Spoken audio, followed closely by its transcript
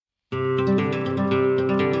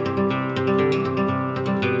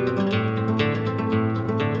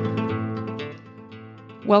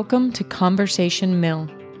Welcome to Conversation Mill.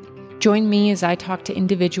 Join me as I talk to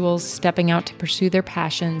individuals stepping out to pursue their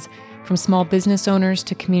passions, from small business owners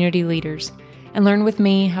to community leaders, and learn with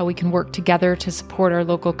me how we can work together to support our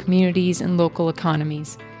local communities and local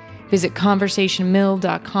economies. Visit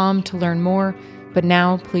conversationmill.com to learn more, but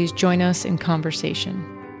now please join us in conversation.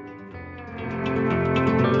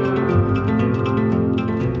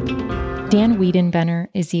 Dan Wiedenbenner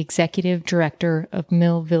is the executive director of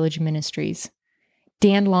Mill Village Ministries.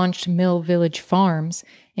 Dan launched Mill Village Farms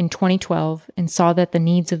in 2012 and saw that the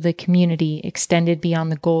needs of the community extended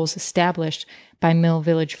beyond the goals established by Mill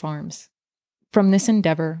Village Farms. From this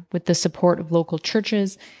endeavor, with the support of local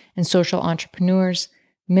churches and social entrepreneurs,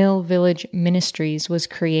 Mill Village Ministries was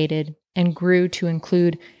created and grew to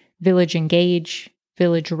include Village Engage,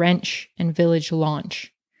 Village Wrench, and Village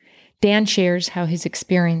Launch. Dan shares how his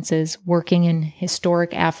experiences working in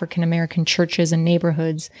historic African American churches and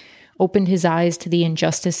neighborhoods opened his eyes to the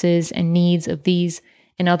injustices and needs of these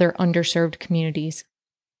and other underserved communities.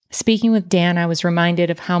 Speaking with Dan, I was reminded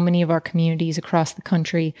of how many of our communities across the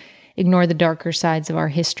country ignore the darker sides of our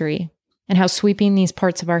history, and how sweeping these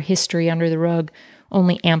parts of our history under the rug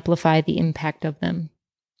only amplify the impact of them.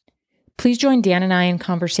 Please join Dan and I in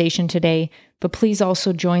conversation today, but please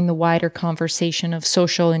also join the wider conversation of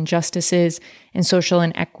social injustices and social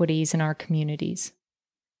inequities in our communities.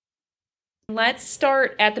 Let's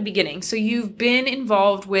start at the beginning. So you've been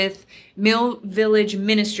involved with Mill Village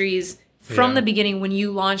Ministries from the beginning when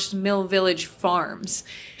you launched Mill Village Farms.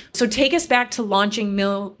 So take us back to launching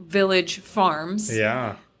Mill Village Farms.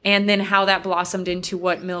 Yeah. And then how that blossomed into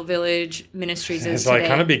what Mill Village Ministries is today. It's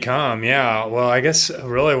kind of become, well, I guess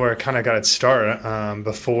really where it kind of got its start,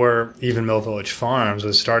 before even Mill Village Farms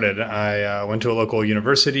was started, I went to a local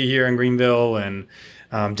university here in Greenville and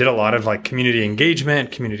did a lot of community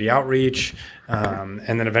engagement, community outreach, and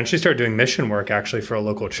then eventually started doing mission work actually for a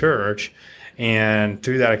local church. And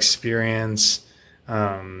through that experience,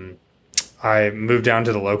 I moved down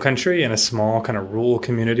to the Lowcountry in a small kind of rural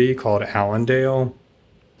community called Allendale.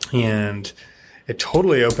 And it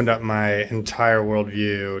totally opened up my entire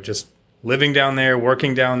worldview, just living down there,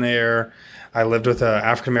 working down there. I lived with an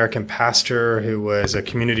African-American pastor who was a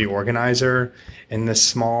community organizer in this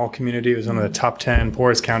small community. It was one of the top 10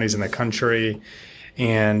 poorest counties in the country.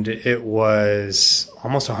 And it was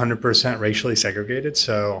almost 100% racially segregated.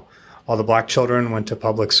 So all the black children went to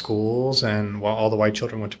public schools, and while all the white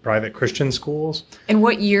children went to private Christian schools. And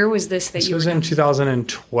what year was this This was in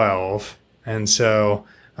 2012. And so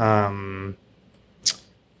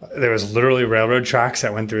there was literally railroad tracks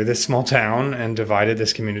that went through this small town and divided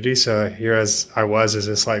this community. So here as I was as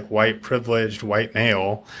this white privileged white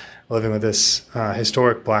male living with this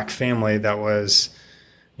historic black family that was,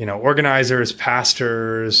 organizers,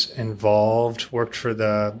 pastors, involved, worked for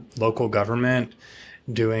the local government,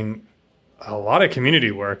 doing a lot of community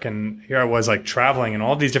work. And here I was traveling in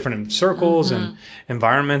all these different circles and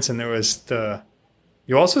environments. And there was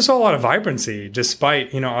you also saw a lot of vibrancy,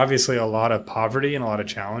 despite, obviously a lot of poverty and a lot of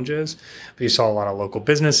challenges. But you saw a lot of local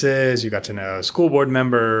businesses. You got to know school board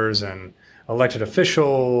members and elected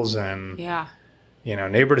officials and,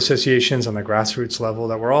 neighborhood associations on the grassroots level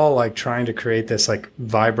that were all trying to create this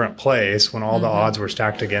vibrant place when all the odds were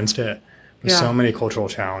stacked against it with so many cultural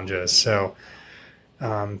challenges. So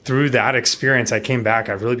through that experience, I came back.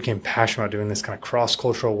 I really became passionate about doing this kind of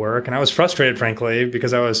cross-cultural work. And I was frustrated, frankly,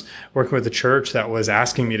 because I was working with a church that was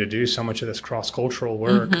asking me to do so much of this cross-cultural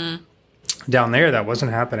work down there that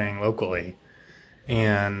wasn't happening locally.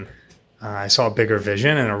 And I saw a bigger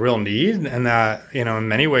vision and a real need. And that, in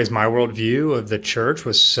many ways, my worldview of the church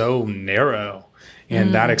was so narrow.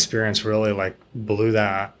 And that experience really blew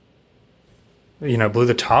that, blew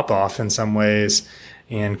the top off in some ways.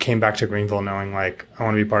 And came back to Greenville knowing I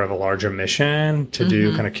want to be part of a larger mission to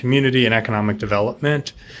do kind of community and economic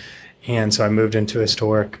development. And so I moved into a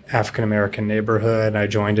historic African-American neighborhood. I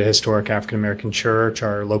joined a historic African-American church,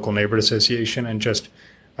 our local neighborhood association, and just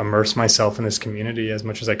immersed myself in this community as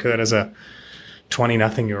much as I could as a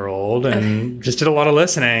 20-nothing-year-old and just did a lot of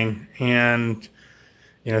listening. And,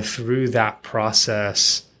 through that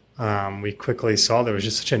process, we quickly saw there was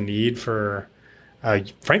just such a need for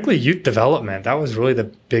frankly, youth development. That was really the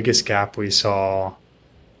biggest gap we saw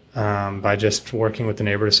by just working with the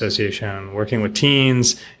neighborhood association, working with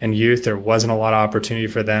teens and youth. There wasn't a lot of opportunity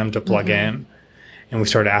for them to plug in. And we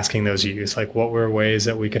started asking those youth, what were ways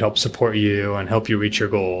that we could help support you and help you reach your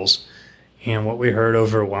goals? And what we heard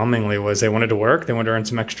overwhelmingly was they wanted to work, they wanted to earn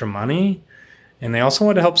some extra money, and they also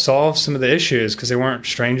wanted to help solve some of the issues because they weren't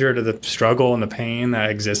stranger to the struggle and the pain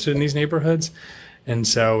that existed in these neighborhoods. And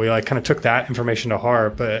so we kind of took that information to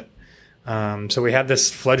heart, but So we had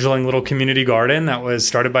this fledgling little community garden that was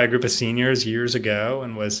started by a group of seniors years ago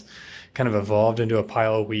and was kind of evolved into a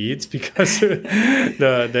pile of weeds because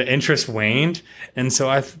the interest waned. And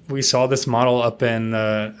so we saw this model up in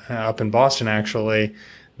Boston, actually,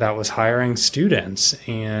 that was hiring students,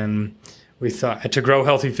 and we thought to grow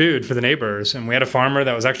healthy food for the neighbors. And we had a farmer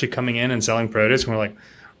that was actually coming in and selling produce. And we're like,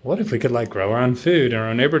 what if we could grow our own food in our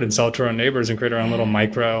own neighborhood and sell it to our own neighbors and create our own little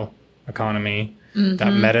micro economy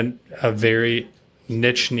that met a very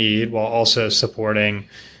niche need while also supporting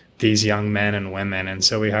these young men and women. And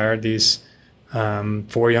so we hired these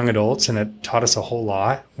 4 young adults, and it taught us a whole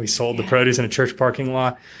lot. We sold the produce in a church parking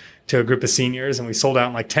lot to a group of seniors, and we sold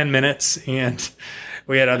out in 10 minutes. And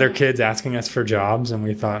we had other kids asking us for jobs, and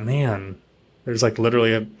we thought, man, there's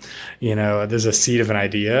literally there's a seed of an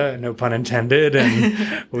idea, no pun intended.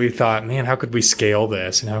 And we thought, man, how could we scale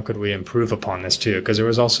this and how could we improve upon this too? Because there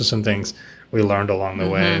was also some things we learned along the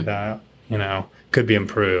way that, could be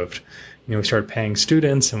improved. We started paying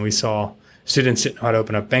students, and we saw students didn't know how to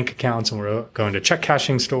open up bank accounts, and we're going to check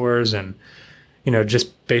cashing stores, and,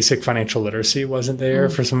 just basic financial literacy wasn't there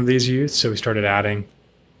for some of these youth. So we started adding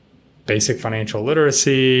basic financial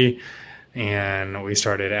literacy, and we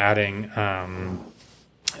started adding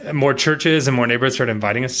more churches and more neighborhoods started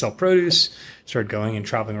inviting us to sell produce, started going and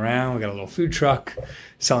traveling around. We got a little food truck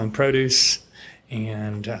selling produce,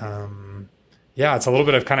 and it's a little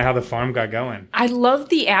bit of kind of how the farm got going. I love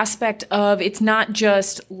the aspect of it's not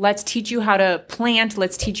just let's teach you how to plant,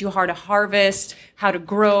 let's teach you how to harvest, how to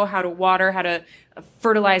grow, how to water, how to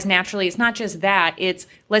fertilize naturally. It's not just that. It's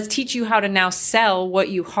let's teach you how to now sell what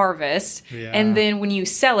you harvest. Yeah. And then when you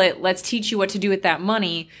sell it, let's teach you what to do with that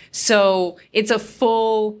money. So it's a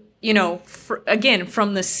full, again,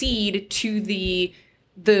 from the seed to the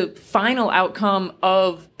final outcome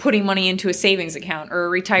of putting money into a savings account or a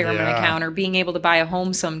retirement account or being able to buy a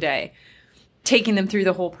home someday, taking them through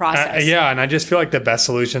the whole process. And I just feel like the best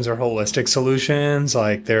solutions are holistic solutions.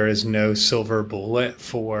 There is no silver bullet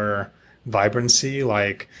for vibrancy.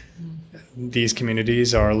 These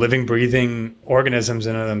communities are living, breathing organisms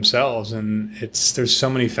in and of themselves, and there's so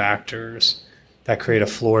many factors that create a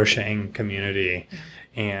flourishing community.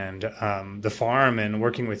 And the farm and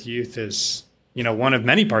working with youth is one of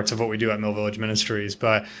many parts of what we do at Mill Village Ministries,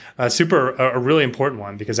 but a really important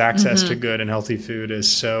one, because access to good and healthy food is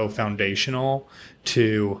so foundational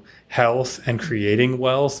to health and creating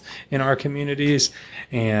wealth in our communities.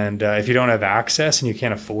 And if you don't have access and you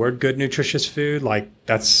can't afford good, nutritious food,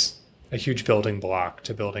 that's a huge building block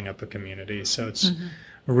to building up a community. So it's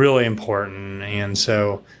really important. And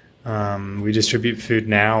so we distribute food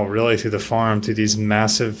now really through the farm, through these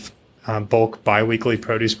massive bulk biweekly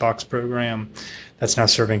produce box program that's now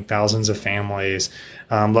serving thousands of families,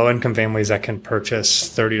 low-income families that can purchase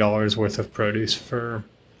 $30 worth of produce for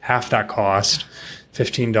half that cost,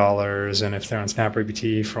 $15, and if they're on SNAP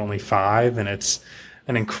EBT for only $5, and it's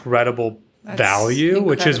an incredible value,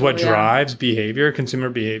 which is what drives behavior. Consumer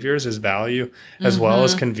behaviors is value as well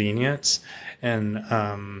as convenience,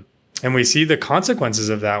 and we see the consequences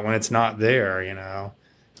of that when it's not there.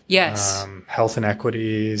 Yes, health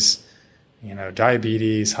inequities,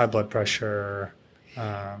 diabetes, high blood pressure.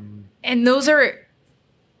 And those are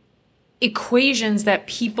equations that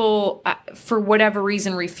people, for whatever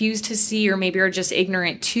reason, refuse to see or maybe are just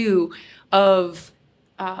ignorant to, of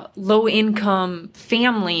low-income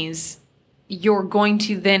families. You're going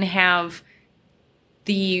to then have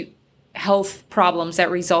the health problems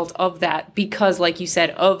that result of that because, like you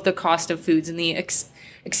said, of the cost of foods and the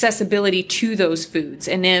accessibility to those foods.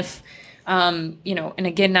 And if and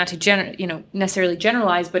again, not to necessarily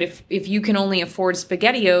generalize, but if you can only afford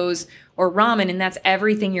SpaghettiOs or ramen and that's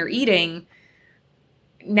everything you're eating,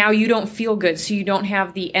 now you don't feel good. So you don't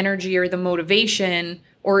have the energy or the motivation,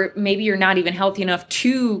 or maybe you're not even healthy enough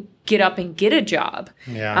to get up and get a job.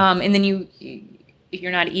 Yeah. And then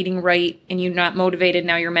you're not eating right and you're not motivated.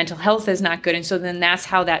 Now your mental health is not good. And so then that's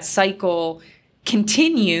how that cycle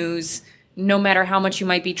continues, no matter how much you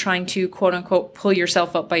might be trying to, quote unquote, pull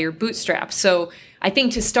yourself up by your bootstraps. So I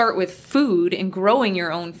think to start with food and growing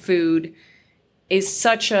your own food is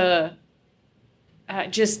such a,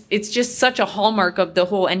 it's just such a hallmark of the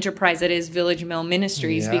whole enterprise that is Village Mill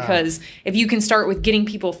Ministries. Yeah. Because if you can start with getting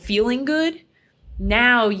people feeling good,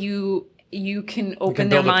 now you you can open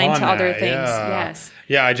their mind to other things. Yes.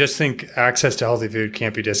 Yeah, I just think access to healthy food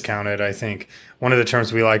can't be discounted. I think one of the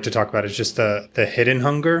terms we like to talk about is just the hidden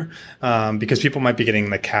hunger, because people might be getting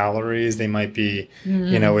the calories. They might be,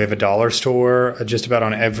 we have a dollar store just about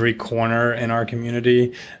on every corner in our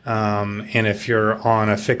community. And if you're on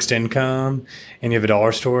a fixed income and you have a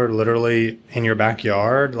dollar store literally in your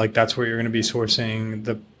backyard, like that's where you're going to be sourcing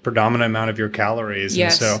the predominant amount of your calories.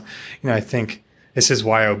 Yes. And so, I think this is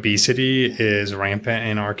why obesity is rampant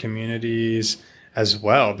in our communities as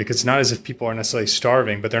well, because it's not as if people are necessarily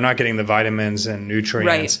starving, but they're not getting the vitamins and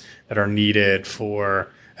nutrients that are needed for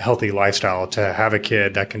a healthy lifestyle to have a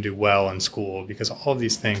kid that can do well in school, because all of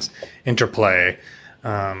these things interplay.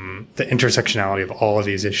 The intersectionality of all of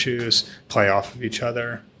these issues play off of each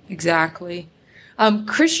other. Exactly.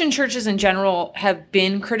 Christian churches in general have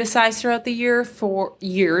been criticized throughout the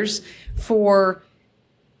years for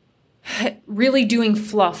really doing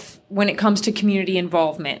fluff when it comes to community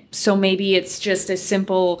involvement. So maybe it's just as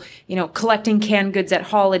simple, collecting canned goods at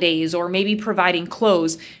holidays, or maybe providing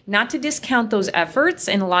clothes. Not to discount those efforts,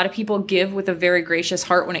 and a lot of people give with a very gracious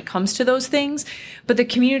heart when it comes to those things. But the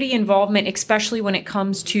community involvement, especially when it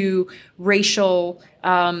comes to racial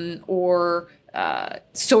or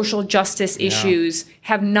social justice issues,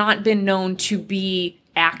 have not been known to be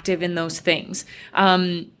active in those things.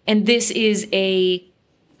 And this is a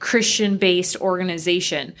Christian-based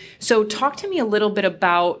organization. So talk to me a little bit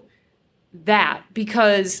about that,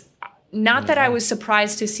 because not that I was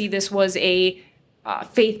surprised to see this was a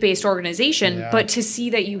faith-based organization, but to see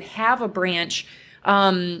that you have a branch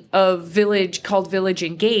of Village called Village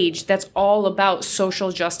Engage that's all about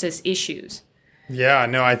social justice issues. Yeah,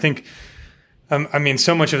 no, I think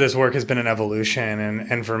so much of this work has been an evolution,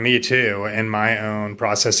 and for me too, in my own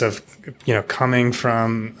process of, coming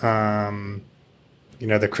from,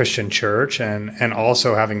 the Christian church and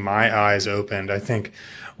also having my eyes opened. I think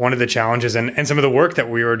one of the challenges and some of the work that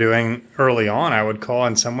we were doing early on, I would call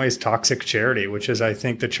in some ways toxic charity, which is, I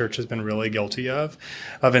think the church has been really guilty of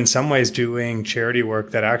in some ways doing charity work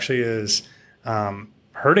that actually is,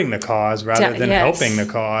 hurting the cause rather than helping the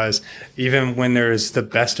cause, even when there's the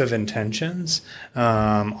best of intentions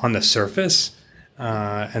on the surface.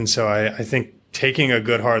 And so I think taking a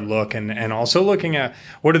good hard look and also looking at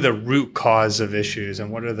what are the root cause of issues and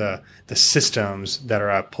what are the systems that are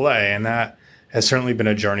at play. And that has certainly been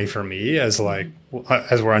a journey for me as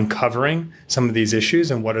we're uncovering some of these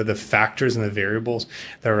issues and what are the factors and the variables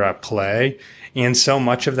that are at play. And so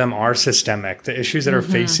much of them are systemic. The issues that are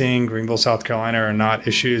facing Greenville, South Carolina are not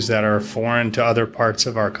issues that are foreign to other parts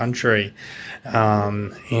of our country.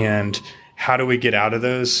 And how do we get out of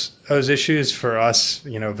those issues? For us,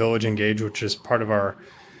 Village Engage, which is part of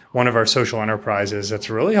one of our social enterprises that's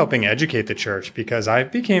really helping educate the church, because I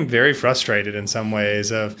became very frustrated in some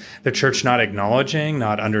ways of the church not acknowledging,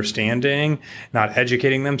 not understanding, not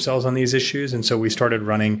educating themselves on these issues. And so we started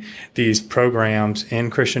running these programs in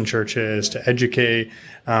Christian churches to educate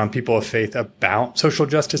people of faith about social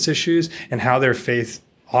justice issues and how their faith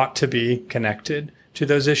ought to be connected to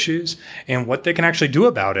those issues and what they can actually do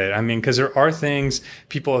about it. Because there are things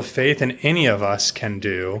people of faith and any of us can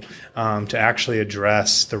do to actually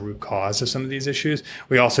address the root cause of some of these issues.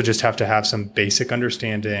 We also just have to have some basic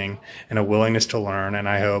understanding and a willingness to learn. And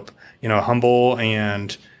I hope, a humble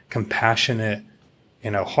and compassionate,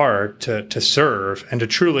 heart to serve and to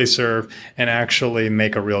truly serve and actually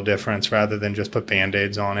make a real difference rather than just put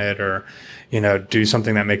Band-Aids on it or, do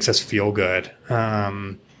something that makes us feel good.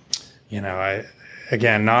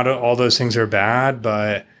 Again, not all those things are bad,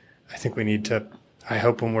 but I think we need to, I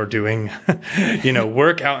hope when we're doing,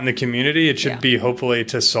 work out in the community, it should be hopefully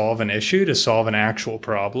to solve an issue, to solve an actual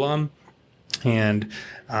problem. And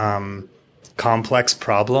complex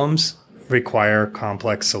problems require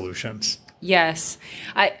complex solutions. Yes.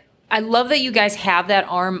 I love that you guys have that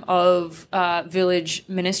arm of Village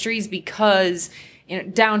Ministries, because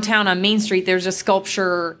downtown on Main Street, there's a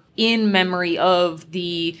sculpture in memory of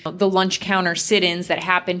the lunch counter sit-ins that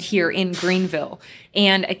happened here in Greenville.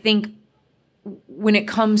 And I think when it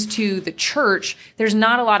comes to the church, there's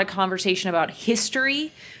not a lot of conversation about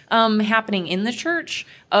history happening in the church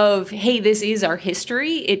of, hey, this is our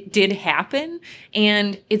history. It did happen.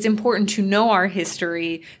 And it's important to know our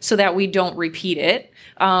history so that we don't repeat it.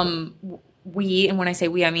 We, and when I say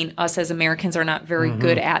we, I mean us as Americans, are not very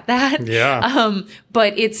good at that. Yeah.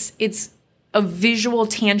 But it's a visual,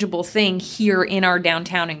 tangible thing here in our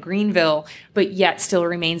downtown in Greenville, but yet still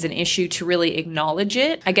remains an issue to really acknowledge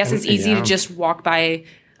it. I guess it's easy to just walk by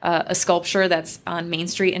a sculpture that's on Main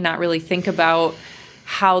Street and not really think about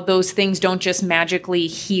how those things don't just magically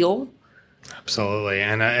heal Absolutely.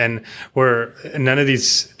 And none of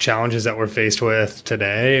these challenges that we're faced with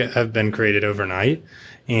today have been created overnight.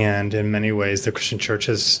 And in many ways, the Christian church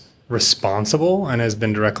is responsible and has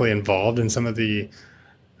been directly involved in some of the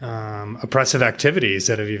oppressive activities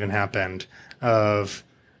that have even happened of,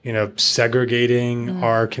 segregating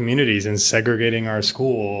our communities and segregating our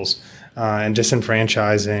schools and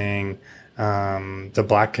disenfranchising the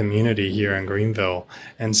Black community here in Greenville.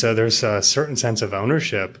 And so there's a certain sense of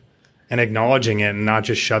ownership and acknowledging it and not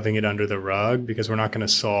just shoving it under the rug, because we're not going to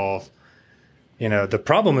solve, the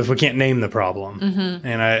problem if we can't name the problem. Mm-hmm.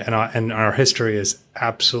 And our history is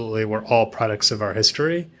absolutely, we're all products of our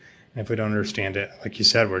history. And if we don't understand it, like you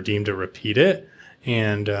said, we're deemed to repeat it.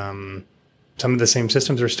 And some of the same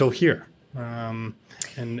systems are still here. And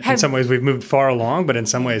in some ways we've moved far along, but in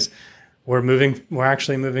some ways we're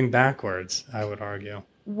actually moving backwards, I would argue.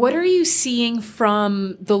 What are you seeing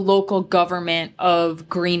from the local government of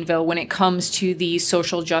Greenville when it comes to the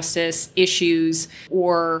social justice issues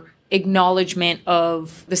or acknowledgement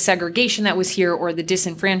of the segregation that was here or the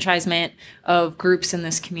disenfranchisement of groups in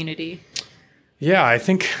this community? Yeah, I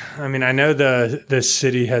know the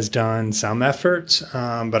city has done some efforts,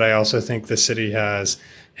 but I also think the city has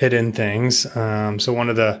hidden things. So one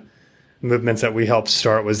of the movements that we helped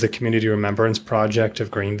start was the Community Remembrance Project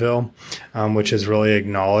of Greenville, which is really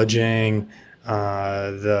acknowledging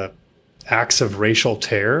the acts of racial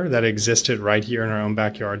terror that existed right here in our own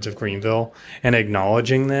backyards of Greenville, and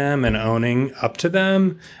acknowledging them and owning up to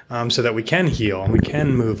them, so that we can heal and we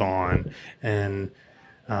can move on, and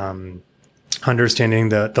understanding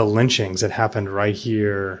the lynchings that happened right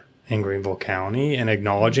here in Greenville County, and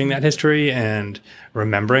acknowledging that history and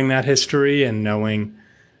remembering that history, and knowing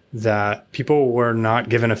that people were not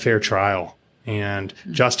given a fair trial and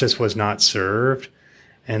justice was not served.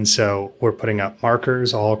 And so we're putting up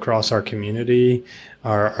markers all across our community.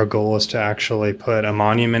 Our goal is to actually put a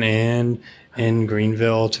monument in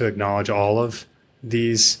Greenville to acknowledge all of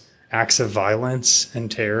these acts of violence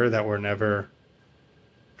and terror that were never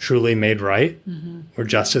truly made right, where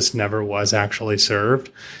justice never was actually served,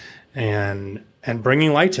 and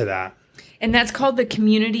bringing light to that. And that's called the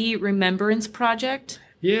Community Remembrance Project?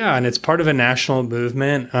 Yeah, and it's part of a national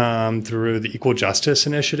movement through the Equal Justice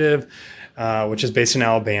Initiative, which is based in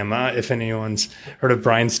Alabama. If anyone's heard of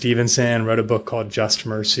Brian Stevenson, wrote a book called Just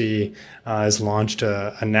Mercy, has launched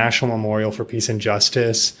a national memorial for peace and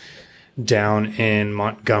justice down in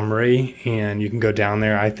Montgomery, and you can go down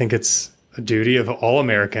there. I think it's a duty of all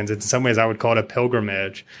Americans. In some ways, I would call it a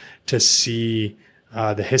pilgrimage to see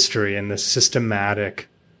the history and the systematic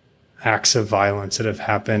acts of violence that have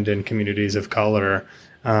happened in communities of color,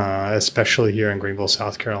 especially here in Greenville,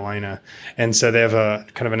 South Carolina. And so they have a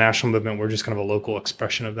kind of a national movement. We're just kind of a local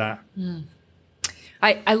expression of that.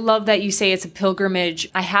 I love that you say it's a pilgrimage.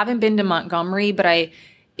 I haven't been to Montgomery, but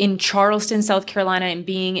in Charleston, South Carolina, and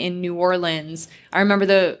being in New Orleans, I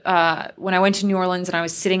remember when I went to New Orleans and I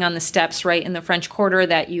was sitting on the steps right in the French Quarter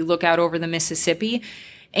that you look out over the Mississippi.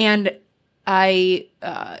 And I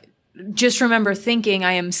just remember thinking,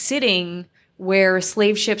 I am sitting where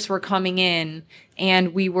slave ships were coming in,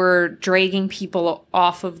 and we were dragging people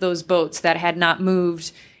off of those boats that had not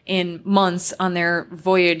moved in months on their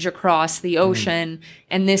voyage across the ocean.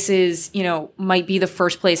 And this is, might be the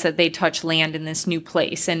first place that they touch land in this new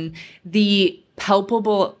place. And the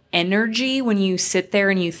palpable energy when you sit there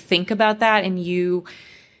and you think about that and you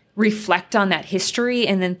reflect on that history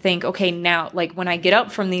and then think, okay, now, like when I get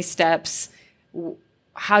up from these steps,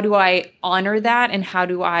 how do I honor that? And how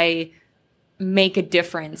do I make a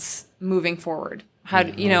difference moving forward? I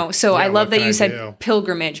love that you said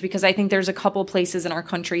pilgrimage, because I think there's a couple places in our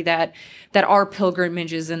country that are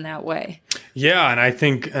pilgrimages in that way. Yeah, and I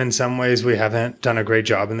think in some ways we haven't done a great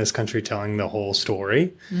job in this country telling the whole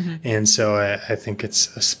story. And so I think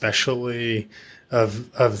it's especially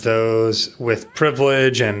of those with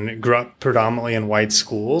privilege and grew up predominantly in white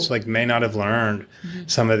schools, like may not have learned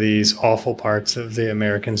some of these awful parts of the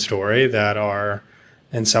American story that are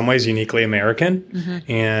in some ways uniquely American,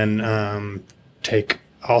 and take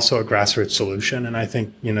also a grassroots solution. And I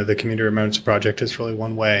think, the Community Remembrance Project is really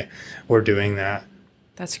one way we're doing that.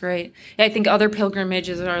 That's great. I think other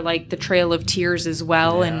pilgrimages are like the Trail of Tears as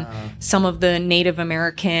well, and some of the Native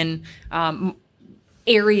American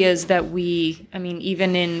areas that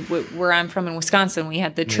even in where I'm from in Wisconsin, we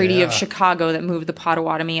had the Treaty of Chicago that moved the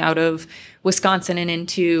Potawatomi out of Wisconsin and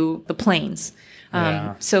into the plains.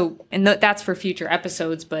 That's for future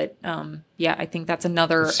episodes, but I think that's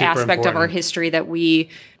another aspect of our history that we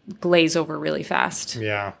glaze over really fast.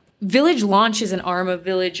 Yeah. Village Launch is an arm of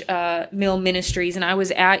Village Mill Ministries, and I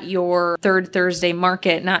was at your Third Thursday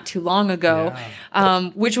market not too long ago,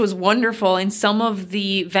 which was wonderful. And some of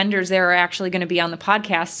the vendors there are actually going to be on the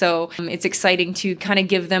podcast, so it's exciting to kind of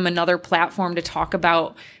give them another platform to talk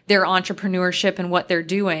about their entrepreneurship and what they're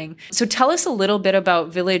doing. So tell us a little bit about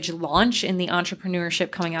Village Launch and the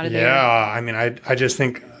entrepreneurship coming out of there. Yeah, I mean, I just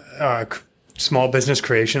think small business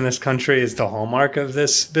creation in this country is the hallmark of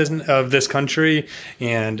this business, of this country,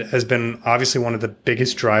 and has been obviously one of the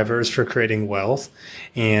biggest drivers for creating wealth.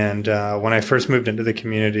 And when I first moved into the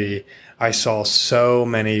community, I saw so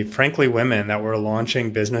many, frankly, women that were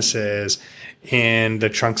launching businesses in the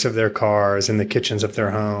trunks of their cars, in the kitchens of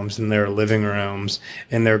their homes, in their living rooms,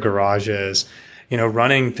 in their garages,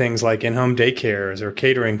 running things like in-home daycares or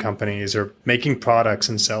catering companies or making products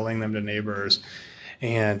and selling them to neighbors.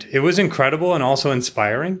 And it was incredible and also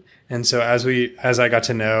inspiring. And so as I got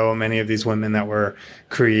to know many of these women that were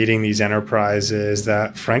creating these enterprises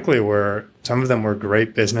that frankly some of them were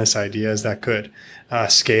great business ideas that could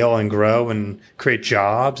scale and grow and create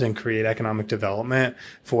jobs and create economic development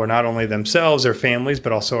for not only themselves, their families,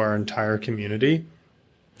 but also our entire community.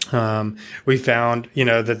 We found,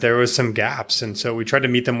 that there was some gaps. And so we tried to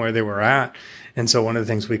meet them where they were at. And so one of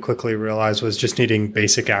the things we quickly realized was just needing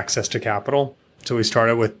basic access to capital. So we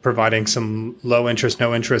started with providing some low interest,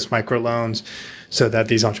 no interest microloans so that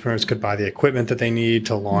these entrepreneurs could buy the equipment that they need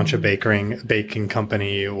to launch a baking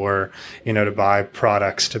company or, to buy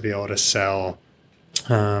products to be able to sell.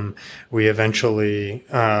 We eventually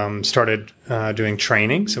started doing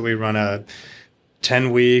training. So we run a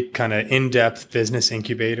 10-week kind of in-depth business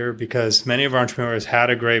incubator because many of our entrepreneurs had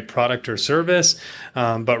a great product or service,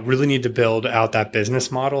 but really need to build out that business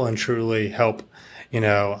model and truly help,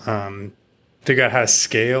 figure out how to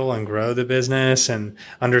scale and grow the business and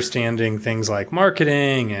understanding things like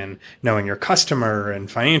marketing and knowing your customer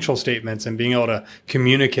and financial statements and being able to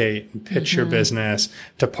communicate and pitch your business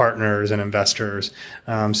to partners and investors.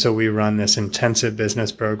 So we run this intensive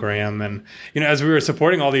business program. And, as we were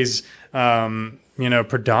supporting all these,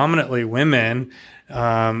 predominantly women,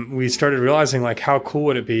 we started realizing how cool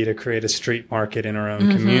would it be to create a street market in our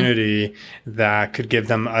own community that could give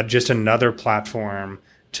them just another platform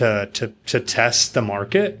to test the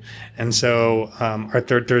market. And so our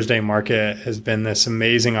Third Thursday market has been this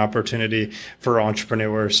amazing opportunity for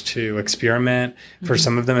entrepreneurs to experiment. For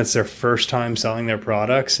some of them, it's their first time selling their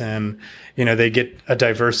products. And, they get a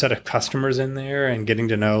diverse set of customers in there and getting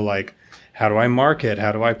to know, how do I market?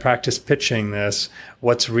 How do I practice pitching this?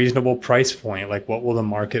 What's reasonable price point? What will the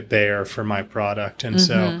market bear for my product? And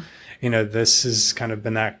so, this has kind of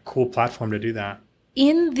been that cool platform to do that.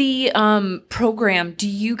 In the program, do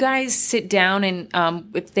you guys sit down and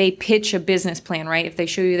if they pitch a business plan, right? If they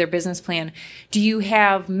show you their business plan, do you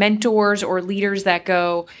have mentors or leaders that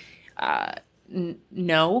go,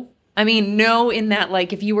 no? I mean, no, in that,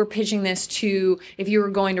 if you were pitching this if you were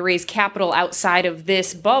going to raise capital outside of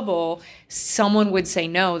this bubble, someone would say,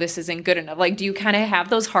 no, this isn't good enough. Do you kind of have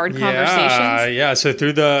those hard conversations? Yeah. So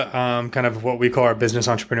through the kind of what we call our Business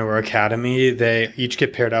Entrepreneur Academy, they each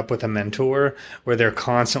get paired up with a mentor where they're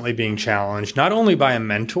constantly being challenged, not only by a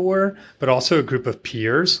mentor, but also a group of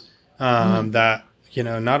peers that,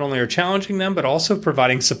 not only are challenging them, but also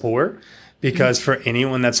providing support. Because for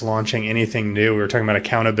anyone that's launching anything new, we were talking about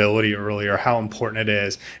accountability earlier, how important it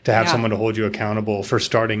is to have someone to hold you accountable for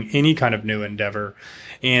starting any kind of new endeavor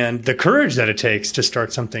and the courage that it takes to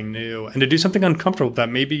start something new and to do something uncomfortable that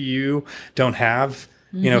maybe you don't have,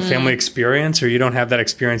 family experience or you don't have that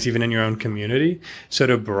experience even in your own community. So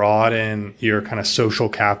to broaden your kind of social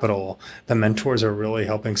capital, the mentors are really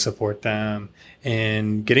helping support them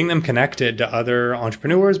and getting them connected to other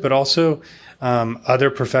entrepreneurs, but also other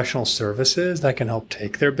professional services that can help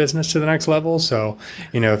take their business to the next level. So,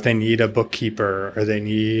 if they need a bookkeeper or they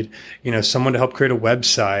need, someone to help create a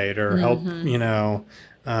website or help,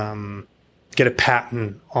 get a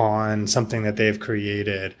patent on something that they've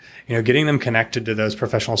created, getting them connected to those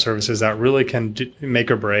professional services that really can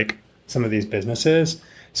make or break some of these businesses.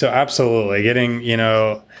 So absolutely getting,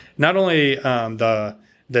 not only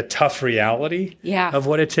the tough reality of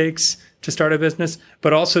what it takes to start a business,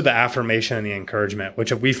 but also the affirmation and the encouragement,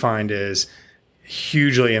 which we find is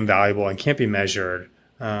hugely invaluable and can't be measured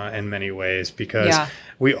in many ways because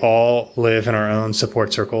we all live in our own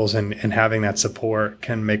support circles and having that support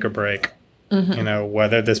can make or break,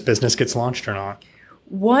 whether this business gets launched or not.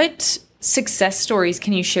 What success stories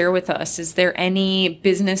can you share with us? Is there any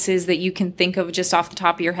businesses that you can think of just off the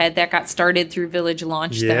top of your head that got started through Village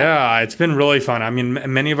Launch? Yeah, it's been really fun. I mean,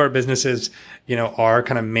 many of our businesses, are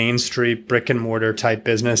kind of Main Street brick and mortar type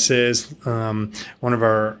businesses. One of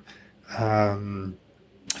our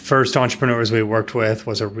first entrepreneurs we worked with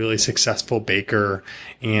was a really successful baker,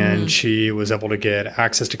 and she was able to get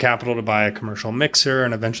access to capital to buy a commercial mixer,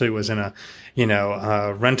 and eventually was in a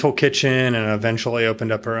rental kitchen, and eventually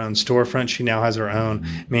opened up her own storefront. She now has her own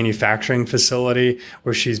manufacturing facility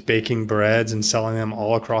where she's baking breads and selling them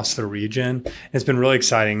all across the region. It's been really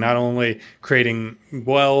exciting, not only creating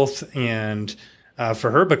wealth and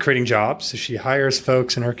for her, but creating jobs. So she hires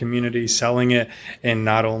folks in her community, selling it in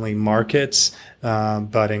not only markets,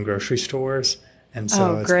 but in grocery stores. And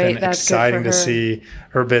so it's been exciting to see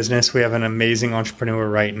her business. We have an amazing entrepreneur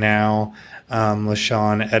right now,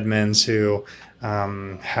 LaShawn Edmonds, who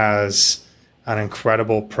has an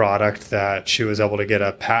incredible product that she was able to get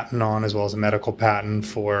a patent on, as well as a medical patent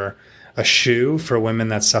for a shoe for women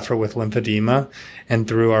that suffer with lymphedema. And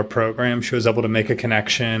through our program, she was able to make a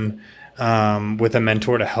connection with a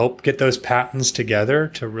mentor to help get those patents together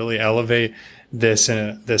to really elevate this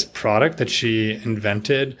product that she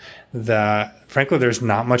invented, that frankly there's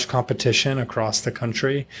not much competition across the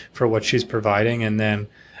country for what she's providing, and then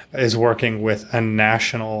is working with a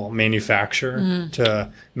national manufacturer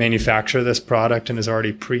to manufacture this product, and is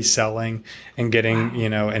already pre-selling and getting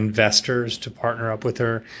investors to partner up with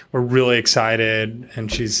her. We're really excited,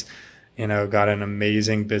 and she's got an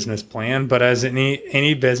amazing business plan. But as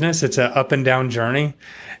any business, it's an up and down journey.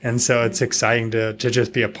 And so it's exciting to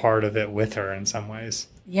just be a part of it with her in some ways.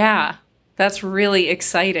 Yeah, that's really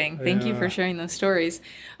exciting. Thank you for sharing those stories.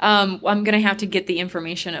 I'm going to have to get the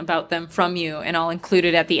information about them from you, and I'll include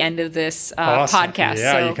it at the end of this podcast.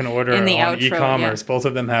 Yeah, so you can order in the on outro, e-commerce. Yeah. Both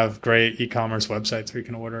of them have great e-commerce websites where you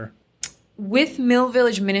can order. With Mill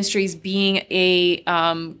Village Ministries being a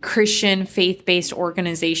Christian faith-based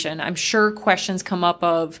organization, I'm sure questions come up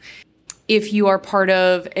of if you are part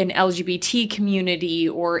of an LGBT community,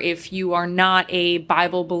 or if you are not a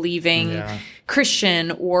Bible-believing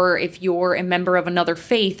Christian, or if you're a member of another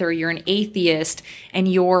faith, or you're an atheist and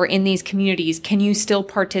you're in these communities, can you still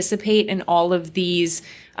participate in all of these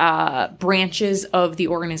branches of the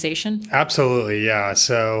organization? Absolutely, yeah.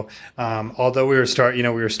 So, although we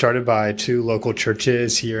were started by 2 local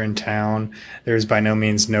churches here in town, there's by no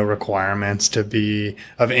means no requirements to be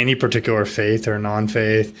of any particular faith or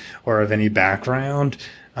non-faith or of any background.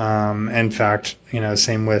 In fact,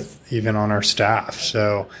 same with even on our staff.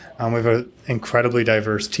 So we have an incredibly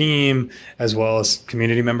diverse team, as well as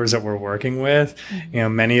community members that we're working with.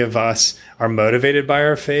 Many of us are motivated by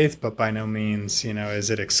our faith, but by no means, is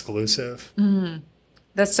it exclusive.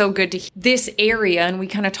 That's so good to hear. This area, and we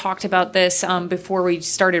kind of talked about this before we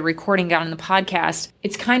started recording down in the podcast,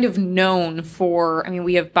 it's kind of known for,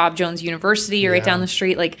 we have Bob Jones University right down the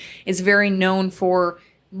street. Like, it's very known for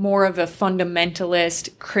more of a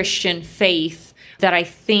fundamentalist Christian faith that I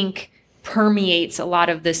think permeates a lot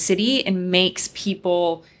of the city and makes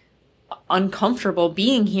people uncomfortable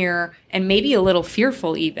being here, and maybe a little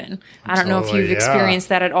fearful even. I don't know if you've experienced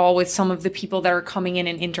that at all with some of the people that are coming in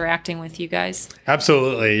and interacting with you guys.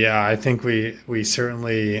 Absolutely, yeah. I think we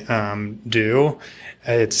certainly do.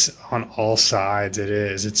 It's on all sides. It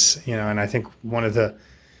is. It's, and I think one of the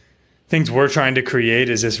things we're trying to create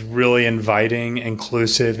is this really inviting,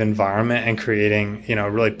 inclusive environment, and creating,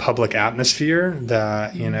 a really public atmosphere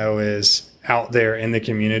that, is out there in the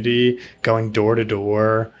community, going door to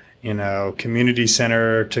door, community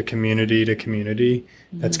center to community,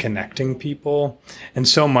 that's connecting people. And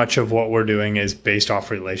so much of what we're doing is based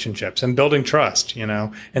off relationships and building trust,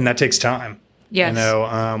 and that takes time. Yes.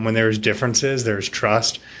 When there's differences, there's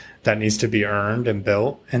trust that needs to be earned and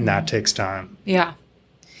built, and that takes time. Yeah.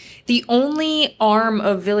 The only arm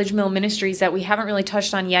of Village Mill Ministries that we haven't really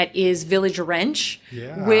touched on yet is Village Wrench,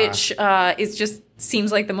 which is just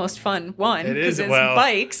seems like the most fun one. It is. It's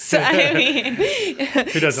bikes. I mean,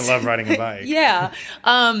 who doesn't love riding a bike? Yeah.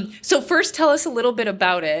 So first, tell us a little bit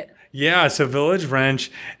about it. Yeah, so Village Wrench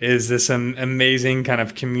is this amazing kind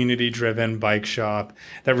of community-driven bike shop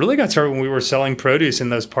that really got started when we were selling produce in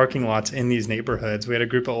those parking lots in these neighborhoods. We had a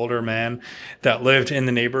group of older men that lived in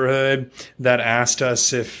the neighborhood that asked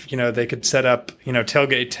us if, they could set up,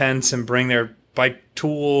 tailgate tents and bring their bike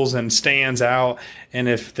tools and stands out, and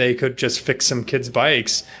if they could just fix some kids'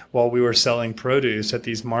 bikes while we were selling produce at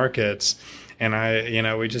these markets.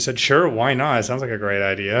 And we just said, sure, why not? It sounds like a great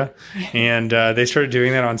idea. And they started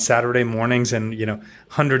doing that on Saturday mornings, and,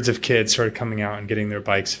 hundreds of kids started coming out and getting their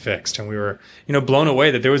bikes fixed. And we were, blown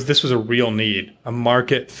away that this was a real need, a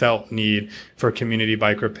market felt need for community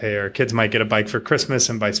bike repair. Kids might get a bike for Christmas,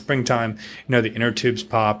 and by springtime, the inner tubes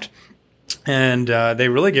popped. And they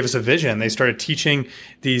really gave us a vision. They started teaching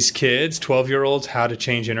these kids, 12-year-olds, how to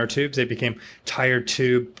change inner tubes. They became tire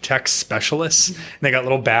tube tech specialists. And they got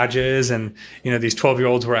little badges. And, these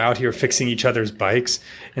 12-year-olds were out here fixing each other's bikes.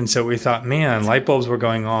 And so we thought, man, light bulbs were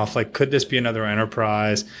going off. Like, could this be another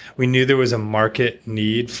enterprise? We knew there was a market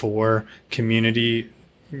need for community,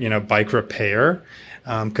 bike repair.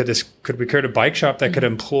 Could we create a bike shop that could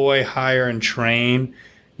employ, hire, and train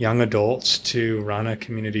young adults to run a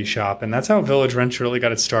community shop? And that's how Village Wrench really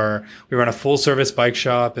got its start. We run a full service bike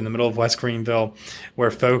shop in the middle of West Greenville where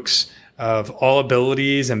folks of all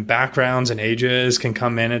abilities and backgrounds and ages can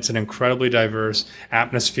come in. It's an incredibly diverse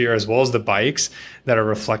atmosphere, as well as the bikes that are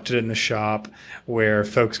reflected in the shop, where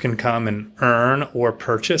folks can come and earn or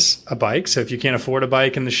purchase a bike. So if you can't afford a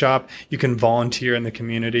bike in the shop, you can volunteer in the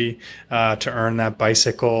community to earn that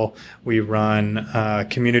bicycle. We run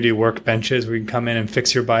community workbenches where you can come in and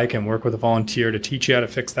fix your bike and work with a volunteer to teach you how to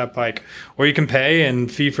fix that bike. Or you can pay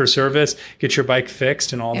and fee for service, get your bike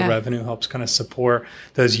fixed, and all the revenue helps kind of support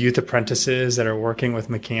those youth apprentices that are working with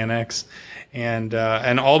mechanics. And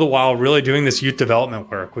all the while really doing this youth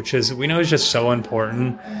development work, which we know is just so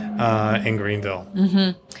important in Greenville.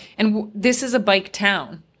 Mm-hmm. And this is a bike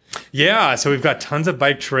town. Yeah, so we've got tons of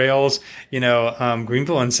bike trails.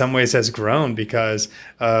 Greenville in some ways has grown because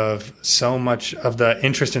of so much of the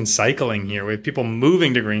interest in cycling here. We have people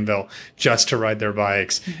moving to Greenville just to ride their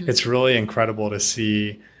bikes. Mm-hmm. It's really incredible to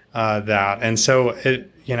see that. And so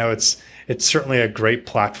it's certainly a great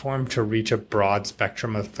platform to reach a broad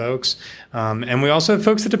spectrum of folks. And we also have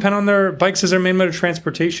folks that depend on their bikes as their main mode of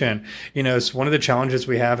transportation. So one of the challenges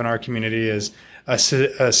we have in our community is a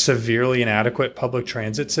severely inadequate public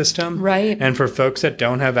transit system. Right. And for folks that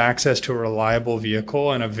don't have access to a reliable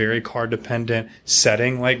vehicle in a very car-dependent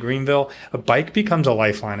setting like Greenville, a bike becomes a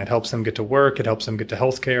lifeline. It helps them get to work. It helps them get to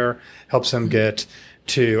healthcare, helps them get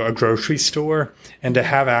to a grocery store. And to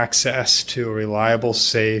have access to a reliable,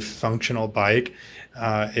 safe, functional bike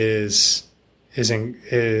is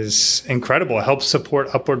incredible. It helps support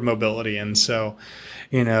upward mobility. And so,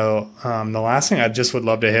 the last thing I just would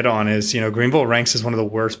love to hit on is, Greenville ranks as one of the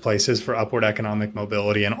worst places for upward economic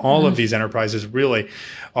mobility. And all of these enterprises really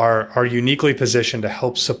are uniquely positioned to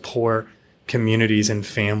help support communities and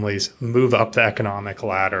families move up the economic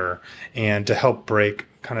ladder and to help break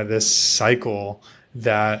kind of this cycle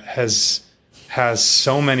that has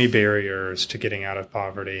so many barriers to getting out of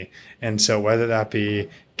poverty. And so whether that be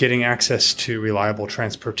getting access to reliable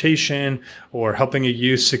transportation or helping a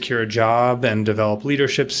youth secure a job and develop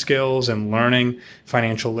leadership skills and learning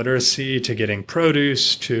financial literacy, to getting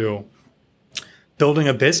produce, to building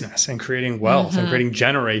a business and creating wealth and creating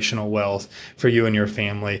generational wealth for you and your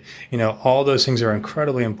family. All those things are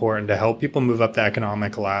incredibly important to help people move up the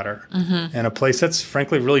economic ladder in a place that's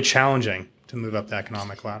frankly really challenging to move up the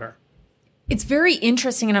economic ladder. It's very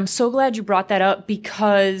interesting, and I'm so glad you brought that up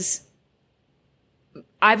because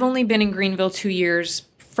I've only been in Greenville 2 years.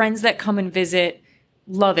 Friends that come and visit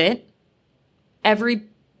love it. Every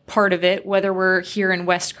part of it, whether we're here in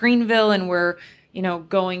West Greenville and we're,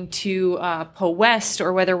 going to Poe West,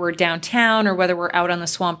 or whether we're downtown, or whether we're out on the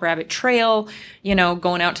Swamp Rabbit Trail,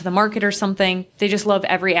 going out to the market or something. They just love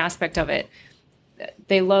every aspect of it.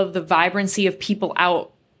 They love the vibrancy of people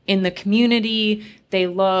out in the community. They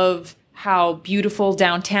love how beautiful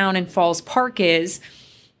downtown and Falls Park is,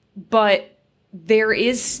 but there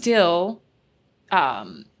is still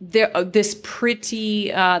this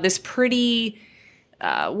pretty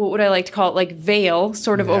what would I like to call it, like veil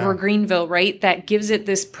sort of over Greenville, right? That gives it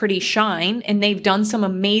this pretty shine. And they've done some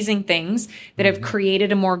amazing things that have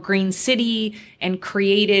created a more green city and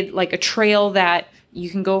created like a trail that you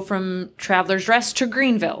can go from Travelers Rest to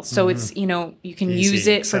Greenville. So it's, you can use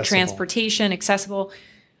it for transportation, accessible.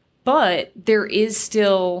 But there is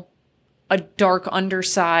still a dark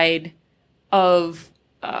underside of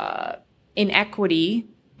inequity.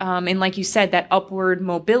 And like you said, that upward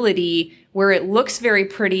mobility, where it looks very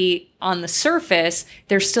pretty on the surface,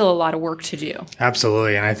 there's still a lot of work to do.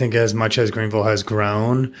 Absolutely. And I think as much as Greenville has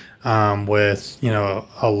grown with,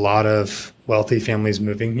 a lot of wealthy families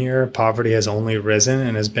moving here, poverty has only risen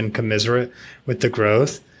and has been commensurate with the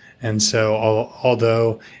growth. And so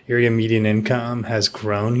although area median income has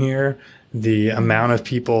grown here, the amount of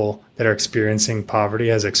people that are experiencing poverty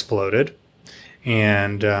has exploded.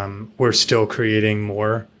 And we're still creating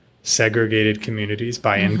more segregated communities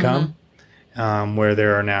by income, where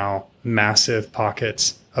there are now massive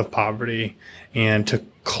pockets of poverty. And to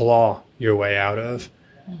claw your way out of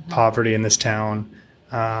poverty in this town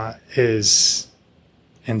is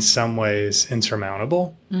in some ways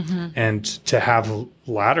insurmountable. And to have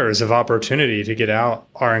ladders of opportunity to get out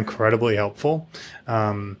are incredibly helpful.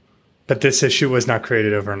 but this issue was not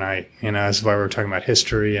created overnight. That's why we're talking about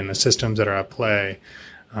history and the systems that are at play.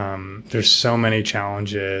 There's so many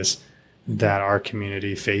challenges that our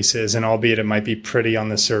community faces, and albeit it might be pretty on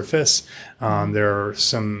the surface, there are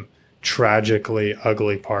some tragically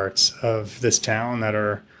ugly parts of this town that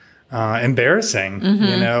are embarrassing,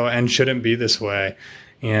 and shouldn't be this way.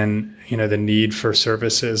 And, the need for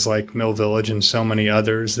services like Mill Village and so many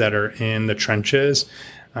others that are in the trenches,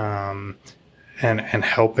 and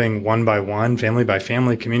helping one by one, family by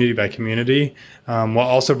family, community by community, while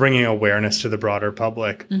also bringing awareness to the broader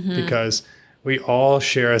public, because we all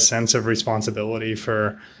share a sense of responsibility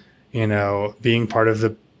for, being part of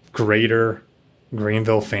the greater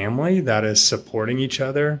Greenville family that is supporting each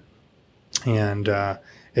other. And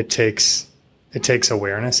it takes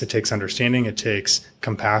awareness, it takes understanding, it takes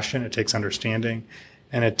compassion, it takes understanding,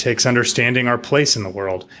 and it takes understanding our place in the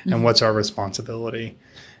world and what's our responsibility.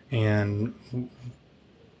 And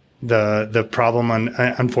the problem,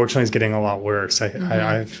 unfortunately, is getting a lot worse.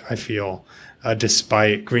 I feel,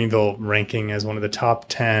 despite Greenville ranking as one of the top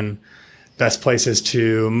 10 best places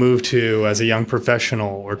to move to as a young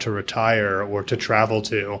professional, or to retire, or to travel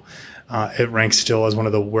to, it ranks still as one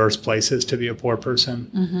of the worst places to be a poor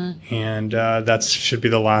person. And that should be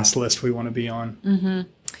the last list we want to be on.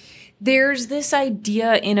 There's this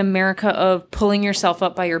idea in America of pulling yourself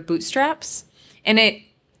up by your bootstraps, and it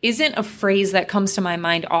isn't a phrase that comes to my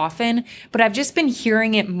mind often, but I've just been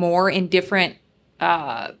hearing it more in different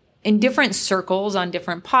circles, on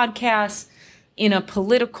different podcasts, in a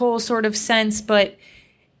political sort of sense. But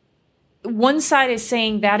one side is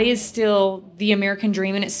saying that is still the American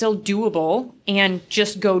dream and it's still doable and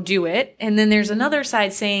just go do it. And then there's another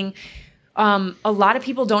side saying a lot of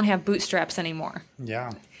people don't have bootstraps anymore. Yeah.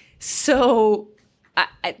 So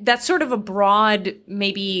that's sort of a broad,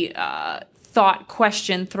 maybe thought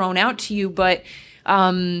question thrown out to you, but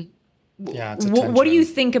what do you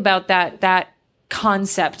think about that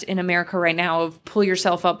concept in America right now of pull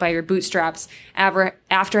yourself up by your bootstraps,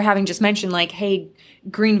 after having just mentioned, like, hey,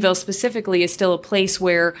 Greenville specifically is still a place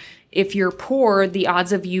where if you're poor, the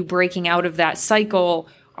odds of you breaking out of that cycle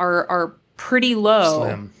are pretty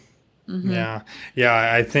low. Slim. Yeah.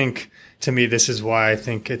 I think, to me, this is why I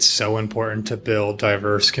think it's so important to build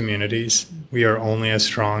diverse communities. We are only as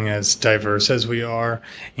strong as diverse as we are,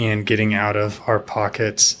 and getting out of our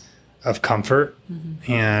pockets of comfort,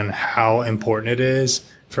 and how important it is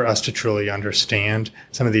for us to truly understand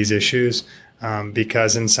some of these issues.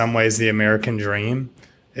 Because in some ways, the American dream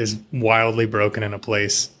is wildly broken in a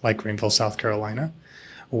place like Greenville, South Carolina,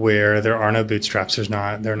 where there are no bootstraps.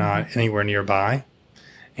 They're not anywhere nearby.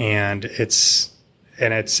 And it's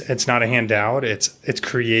not a handout. It's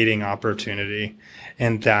creating opportunity,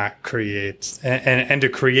 and that creates and to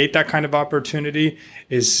create that kind of opportunity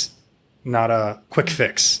is not a quick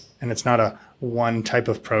fix, and it's not a one type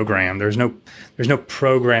of program. There's no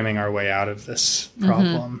programming our way out of this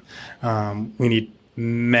problem. We need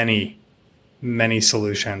many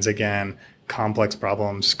solutions. Again, complex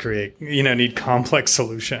problems need complex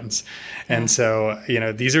solutions. And so,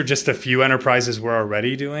 these are just a few enterprises we're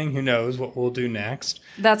already doing. Who knows what we'll do next?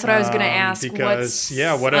 That's what I was going to ask. Because,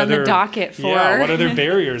 what on the docket for? Yeah, what other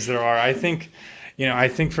barriers there are. I think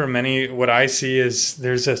for many, what I see is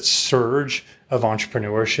there's a surge of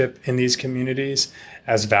entrepreneurship in these communities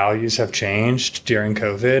as values have changed during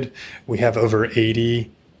COVID. We have over 80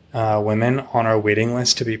 women on our waiting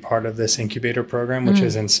list to be part of this incubator program, which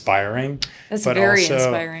is inspiring. That's very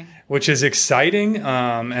inspiring. Which is exciting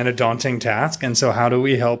and a daunting task. And so how do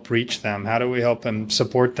we help reach them? How do we help them,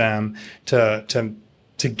 support them to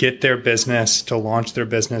get their business, to launch their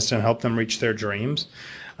business, and help them reach their dreams?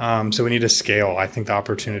 So we need to scale. I think the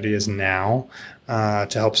opportunity is now to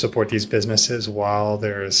help support these businesses while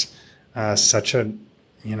there's such a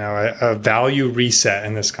value reset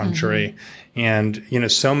in this country. And,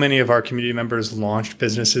 so many of our community members launched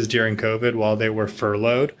businesses during COVID while they were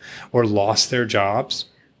furloughed or lost their jobs.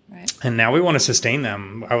 Right. And now we want to sustain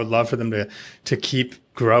them. I would love for them to keep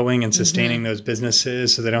growing and sustaining those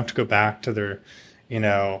businesses so they don't have to go back to their,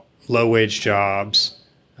 low wage jobs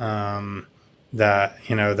that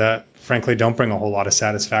frankly don't bring a whole lot of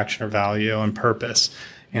satisfaction or value and purpose.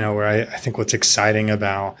 Where I think what's exciting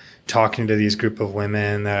about talking to these group of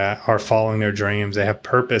women that are following their dreams, they have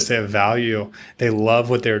purpose, they have value, they love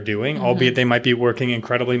what they're doing, albeit they might be working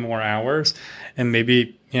incredibly more hours and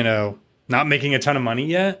maybe, not making a ton of money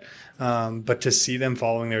yet, but to see them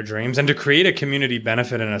following their dreams and to create a community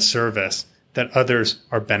benefit and a service that others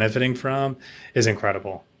are benefiting from is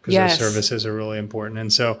incredible. because Yes. those services are really important.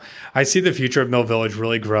 And so I see the future of Mill Village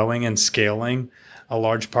really growing and scaling a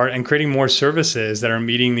large part and creating more services that are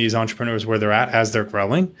meeting these entrepreneurs where they're at as they're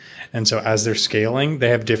growing. And so as they're scaling, they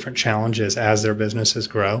have different challenges as their businesses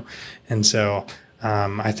grow. And so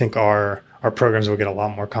I think our programs will get a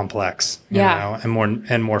lot more complex, you know,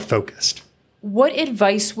 and more focused. What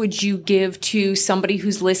advice would you give to somebody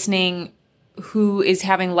who's listening who is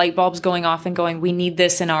having light bulbs going off and going, we need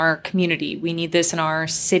this in our community, we need this in our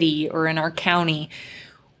city or in our county?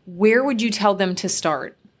 Where would you tell them to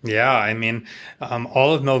start? Yeah, I mean,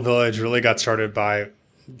 all of Mill Village really got started by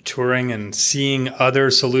touring and seeing other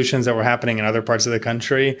solutions that were happening in other parts of the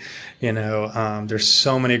country. You know, there's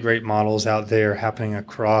so many great models out there happening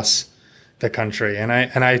across the country, and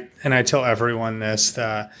I tell everyone this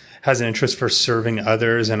that has an interest for serving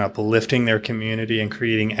others and uplifting their community and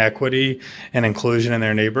creating equity and inclusion in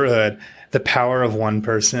their neighborhood. The power of one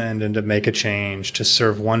person and to make a change, to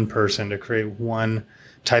serve one person, to create one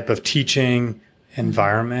type of teaching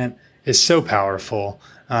environment is so powerful.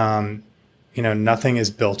 You know, nothing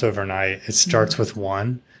is built overnight. It starts with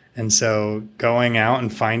one. And so going out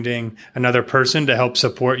and finding another person to help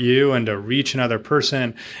support you and to reach another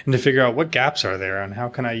person and to figure out what gaps are there and how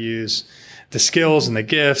can I use the skills and the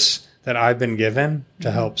gifts that I've been given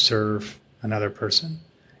to help serve another person.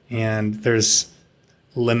 And there's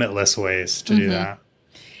limitless ways to do that.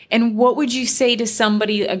 And what would you say to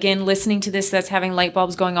somebody, again, listening to this, that's having light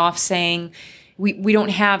bulbs going off saying, we don't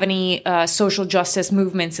have any social justice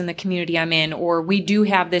movements in the community I'm in, or we do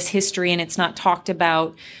have this history and it's not talked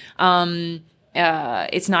about,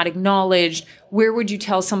 it's not acknowledged. Where would you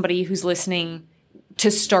tell somebody who's listening to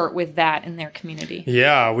start with that in their community?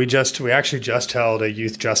 Yeah, we actually just held a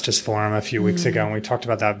youth justice forum a few weeks ago, and we talked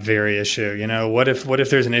about that very issue. You know, what if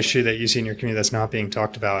there's an issue that you see in your community that's not being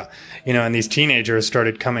talked about? You know, and these teenagers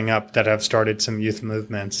started coming up that have started some youth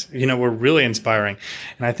movements. You know, were really inspiring.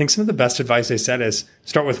 And I think some of the best advice they said is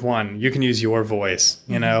start with one. You can use your voice.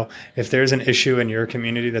 You know, if there's an issue in your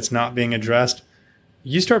community that's not being addressed,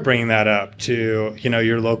 you start bringing that up to, you know,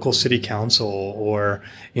 your local city council or,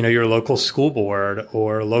 you know, your local school board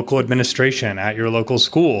or local administration at your local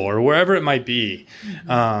school or wherever it might be.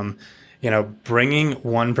 You know, bringing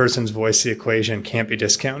one person's voice to the equation can't be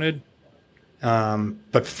discounted,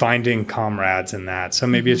 but finding comrades in that. So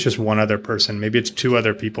maybe it's just one other person. Maybe it's two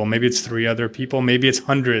other people. Maybe it's three other people. Maybe it's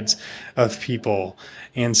hundreds of people.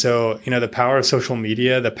 And so, you know, the power of social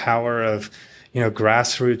media, the power of, you know,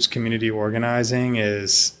 grassroots community organizing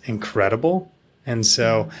is incredible. And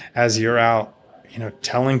so as you're out, you know,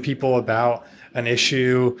 telling people about an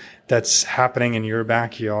issue that's happening in your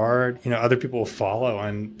backyard, you know, other people will follow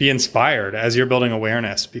and be inspired as you're building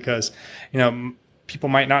awareness because, you know, people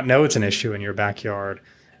might not know it's an issue in your backyard,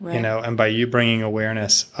 you know, and by you bringing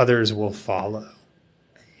awareness, others will follow.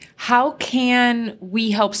 How can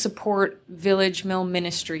we help support Village Mill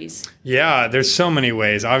Ministries? Yeah, there's so many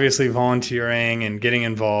ways. Obviously, volunteering and getting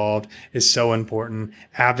involved is so important.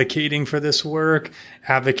 Advocating for this work,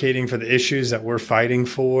 advocating for the issues that we're fighting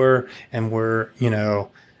for and we're, you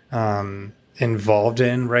know, involved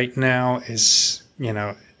in right now is, you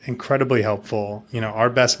know, incredibly helpful. You know,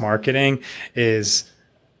 our best marketing is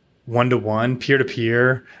one-to-one,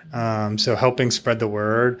 peer-to-peer. So helping spread the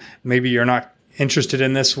word. Maybe you're not interested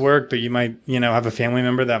in this work, but you might, you know, have a family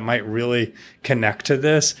member that might really connect to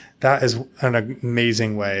this. That is an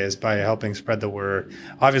amazing way, is by helping spread the word.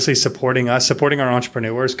 Obviously supporting us, supporting our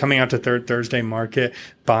entrepreneurs, coming out to Third Thursday Market,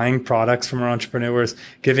 buying products from our entrepreneurs,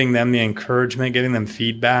 giving them the encouragement, giving them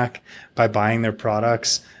feedback by buying their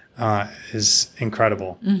products is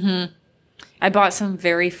incredible. I bought some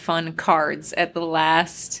very fun cards at the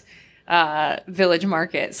last Village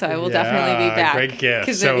Market, so I will definitely be back. Great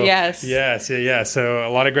gift. So, yes. So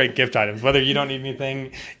a lot of great gift items. Whether you don't need anything,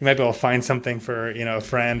 you might be able to find something for, you know, a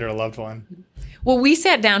friend or a loved one. Well, we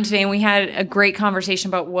sat down today and we had a great conversation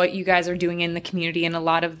about what you guys are doing in the community and a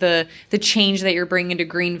lot of the change that you're bringing to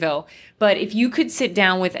Greenville. But if you could sit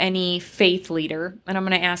down with any faith leader, and I'm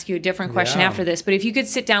going to ask you a different question after this, but if you could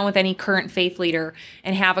sit down with any current faith leader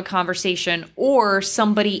and have a conversation, or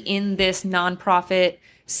somebody in this nonprofit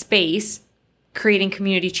space creating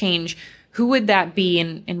community change, who would that be,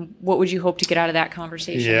 and what would you hope to get out of that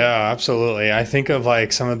conversation? Yeah, absolutely. I think of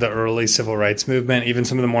like some of the early civil rights movement, even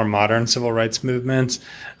some of the more modern civil rights movements.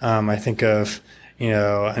 I think of, you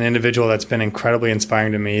know, an individual that's been incredibly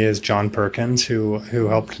inspiring to me is John Perkins, who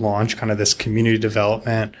helped launch kind of this community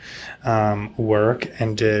development work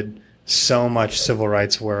and did so much civil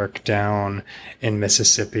rights work down in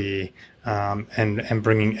Mississippi, and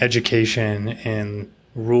bringing education in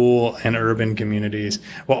rural and urban communities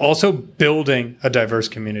while also building a diverse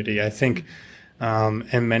community. I think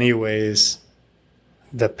In many ways,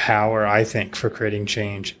 the power, I think, for creating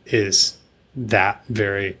change is that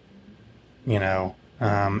very,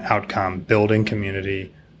 outcome, building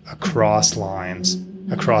community across lines,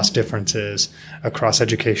 across differences, across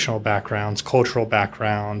educational backgrounds, cultural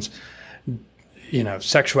backgrounds,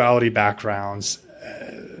 sexuality backgrounds,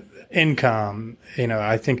 income.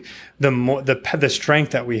 I think the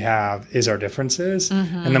strength that we have is our differences,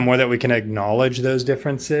 and the more that we can acknowledge those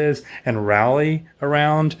differences and rally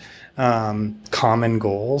around common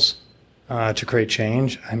goals to create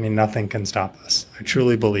change, nothing can stop us. I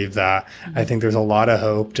truly believe that. I think there's a lot of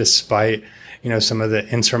hope despite some of the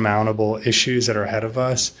insurmountable issues that are ahead of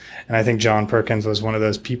us. And I think John Perkins was one of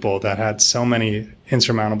those people that had so many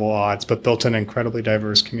insurmountable odds, but built an incredibly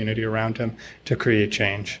diverse community around him to create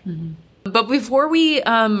change. But before we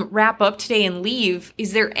wrap up today and leave,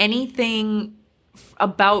 is there anything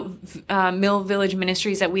about Mill Village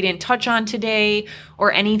Ministries that we didn't touch on today,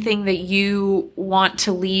 or anything that you want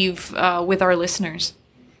to leave with our listeners?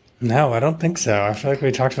 No, I don't think so. I feel like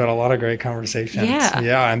we talked about a lot of great conversations.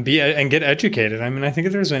 Yeah, and get educated. I think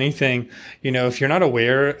if there's anything, if you're not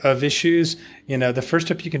aware of issues, the first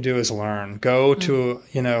step you can do is learn. Go to,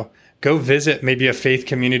 go visit maybe a faith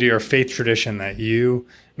community or faith tradition that you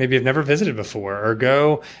maybe have never visited before, or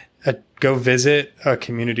go visit a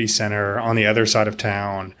community center on the other side of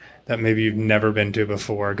town that maybe you've never been to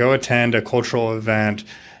before. Go attend a cultural event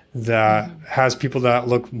that has people that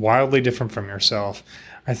look wildly different from yourself.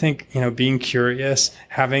 I think, being curious,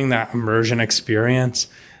 having that immersion experience,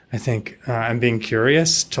 I think, and being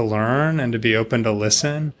curious to learn and to be open to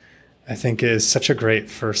listen, I think is such a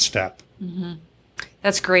great first step.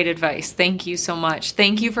 That's great advice. Thank you so much.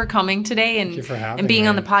 Thank you for coming today and being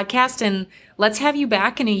on the podcast. And let's have you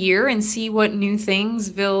back in a year and see what new things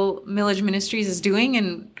Village Ministries is doing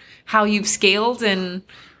and how you've scaled, and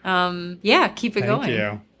keep it going. Thank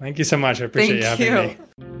you. Thank you so much. I appreciate you having me.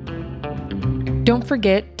 Don't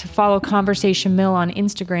forget to follow Conversation Mill on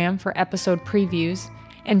Instagram for episode previews,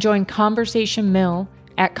 and join Conversation Mill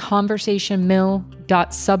at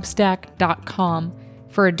conversationmill.substack.com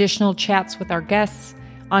for additional chats with our guests,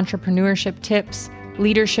 entrepreneurship tips,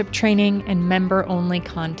 leadership training, and member-only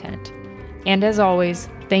content. And as always,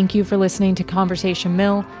 thank you for listening to Conversation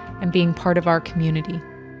Mill and being part of our community.